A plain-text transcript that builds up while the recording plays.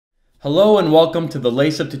Hello and welcome to the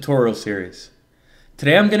LaceUp tutorial series.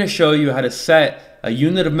 Today I'm going to show you how to set a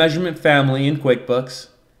unit of measurement family in QuickBooks,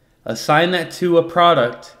 assign that to a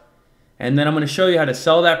product, and then I'm going to show you how to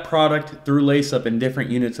sell that product through LaceUp in different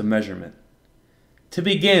units of measurement. To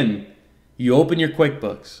begin, you open your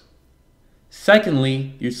QuickBooks.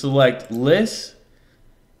 Secondly, you select List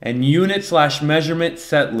and Unit/Measurement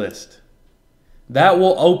Set List. That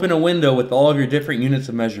will open a window with all of your different units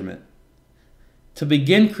of measurement. To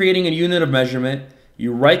begin creating a unit of measurement,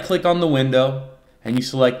 you right-click on the window and you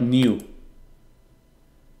select New.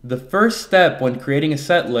 The first step when creating a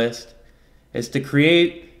set list is to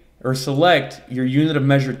create or select your unit of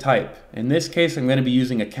measure type. In this case, I'm going to be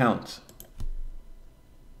using accounts.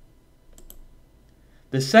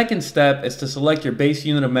 The second step is to select your base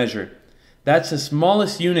unit of measure. That's the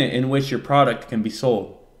smallest unit in which your product can be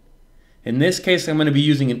sold. In this case, I'm going to be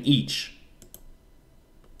using an each.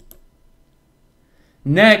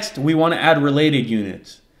 Next, we want to add related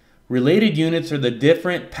units. Related units are the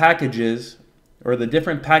different packages or the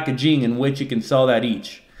different packaging in which you can sell that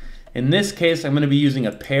each. In this case, I'm going to be using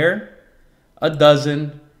a pair, a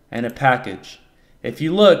dozen, and a package. If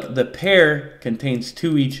you look, the pair contains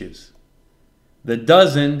 2 eaches. The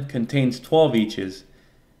dozen contains 12 eaches.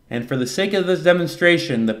 And for the sake of this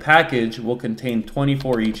demonstration, the package will contain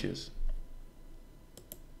 24 eaches.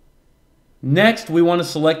 Next, we want to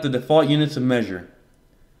select the default units of measure.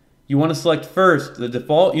 You want to select first the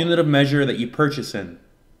default unit of measure that you purchase in.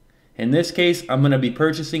 In this case, I'm going to be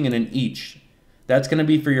purchasing in an each. That's going to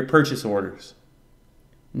be for your purchase orders.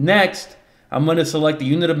 Next, I'm going to select the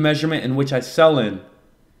unit of measurement in which I sell in.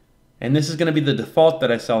 And this is going to be the default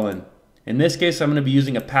that I sell in. In this case, I'm going to be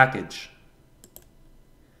using a package.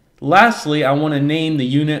 Lastly, I want to name the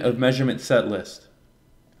unit of measurement set list.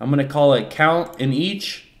 I'm going to call it count in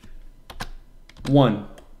each 1.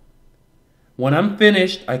 When I'm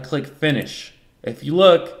finished, I click Finish. If you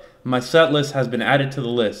look, my set list has been added to the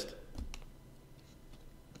list.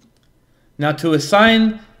 Now to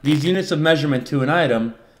assign these units of measurement to an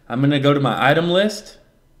item, I'm going to go to my item list,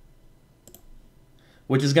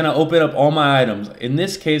 which is going to open up all my items. In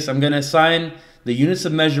this case, I'm going to assign the units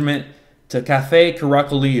of measurement to Cafe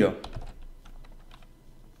Caracolillo.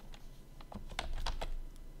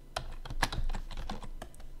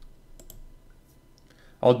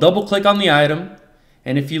 I'll double click on the item,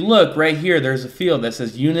 and if you look right here, there's a field that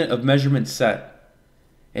says unit of measurement set.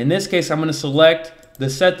 In this case, I'm going to select the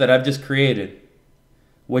set that I've just created,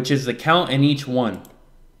 which is the count in each 1.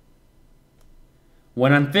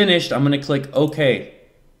 When I'm finished, I'm going to click OK.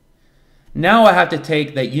 Now I have to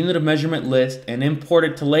take that unit of measurement list and import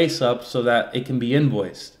it to LaceUp so that it can be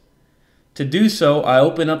invoiced. To do so, I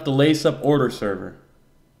open up the LaceUp order server.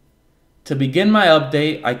 To begin my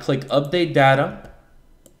update, I click Update Data,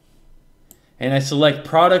 and I select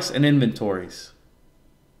Products and Inventories.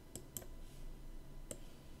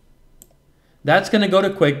 That's going to go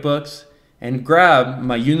to QuickBooks and grab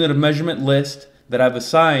my unit of measurement list that I've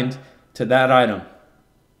assigned to that item.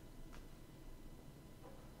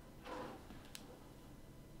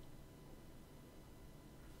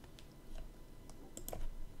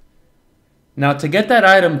 Now to get that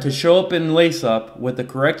item to show up in LaceUp with the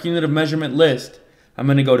correct unit of measurement list, I'm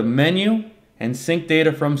going to go to Menu and Sync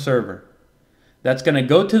Data from Server. That's going to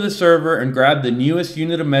go to the server and grab the newest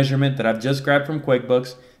unit of measurement that I've just grabbed from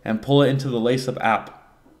QuickBooks and pull it into the LaceUp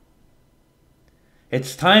app.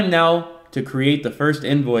 It's time now to create the first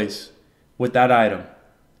invoice with that item.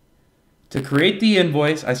 To create the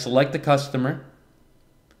invoice, I select the customer,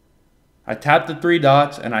 I tap the 3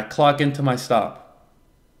 dots, and I clock into my stop.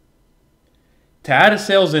 To add a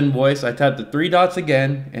sales invoice, I tap the 3 dots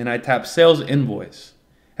again and I tap Sales Invoice,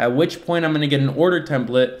 at which point I'm going to get an order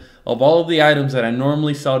template of all of the items that I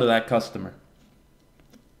normally sell to that customer.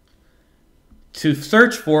 To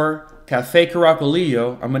search for Cafe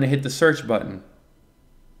Caracolillo, I'm going to hit the search button.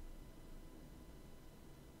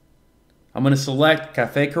 I'm going to select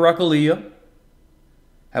Cafe Caracolillo,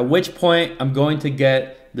 at which point I'm going to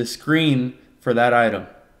get the screen for that item.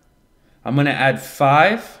 I'm going to add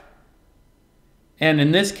 5, and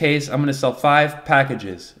in this case, I'm going to sell 5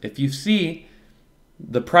 packages. If you see,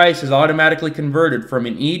 the price is automatically converted from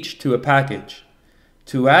an each to a package.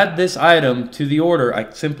 To add this item to the order, I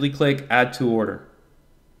simply click Add to Order.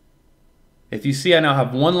 If you see, I now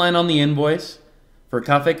have 1 line on the invoice for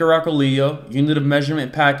Cafe Caracolillo, unit of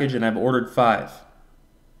measurement package, and I've ordered 5.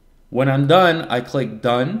 When I'm done, I click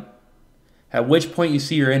Done, at which point you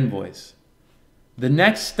see your invoice. The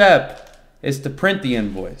next step is to print the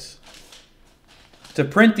invoice. To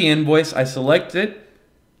print the invoice, I select it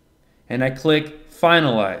and I click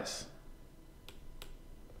Finalize.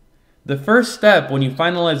 The first step when you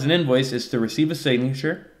finalize an invoice is to receive a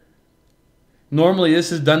signature. Normally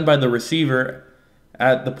this is done by the receiver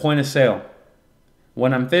at the point of sale.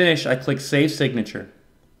 When I'm finished, I click Save Signature.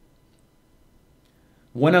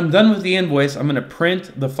 When I'm done with the invoice, I'm going to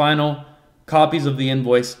print the final copies of the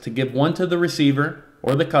invoice to give one to the receiver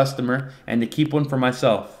or the customer and to keep one for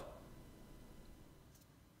myself.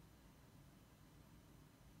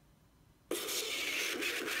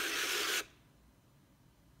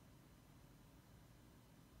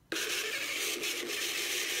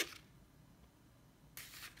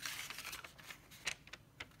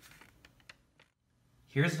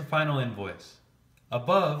 Here's the final invoice.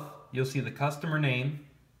 Above, you'll see the customer name,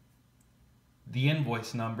 the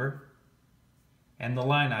invoice number, and the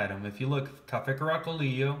line item. If you look, Café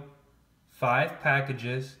Caracolillo, 5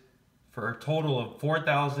 packages for a total of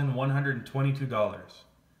 $4,122.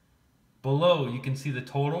 Below, you can see the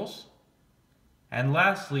totals, and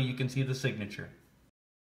lastly, you can see the signature.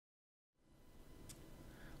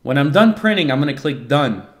 When I'm done printing, I'm going to click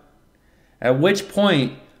Done, at which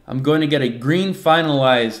point I'm going to get a green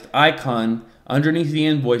finalized icon underneath the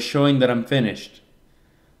invoice showing that I'm finished.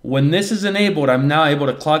 When this is enabled, I'm now able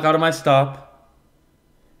to clock out of my stop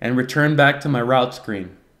and return back to my route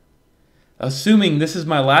screen. Assuming this is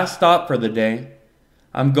my last stop for the day,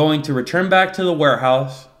 I'm going to return back to the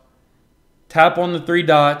warehouse, tap on the 3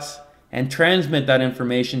 dots, and transmit that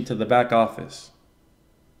information to the back office.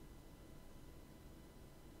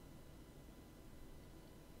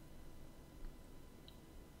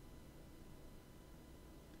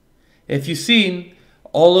 If you've seen,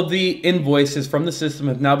 all of the invoices from the system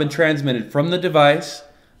have now been transmitted from the device,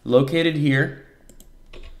 located here,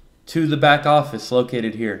 to the back office,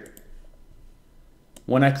 located here.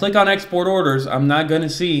 When I click on Export Orders, I'm not going to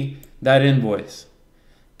see that invoice.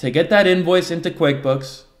 To get that invoice into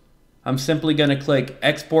QuickBooks, I'm simply going to click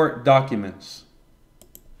Export Documents.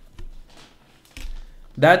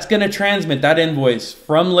 That's going to transmit that invoice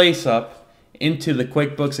from LaceUp into the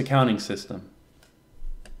QuickBooks accounting system.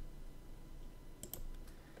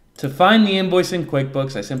 To find the invoice in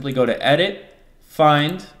QuickBooks, I simply go to Edit,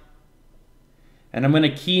 Find, and I'm going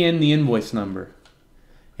to key in the invoice number.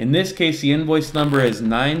 In this case, the invoice number is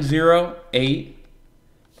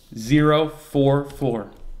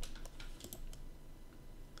 908044.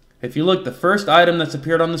 If you look, the first item that's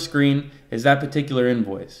appeared on the screen is that particular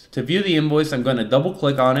invoice. To view the invoice, I'm going to double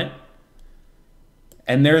click on it,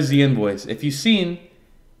 and there's the invoice. If you've seen,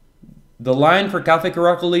 the line for Café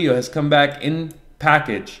Caracolillo has come back in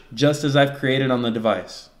package, just as I've created on the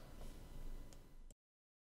device.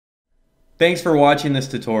 Thanks for watching this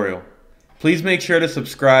tutorial. Please make sure to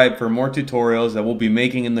subscribe for more tutorials that we'll be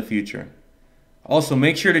making in the future. Also,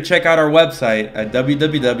 make sure to check out our website at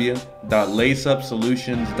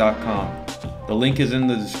www.laceupsolutions.com. The link is in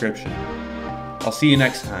the description. I'll see you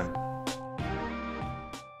next time.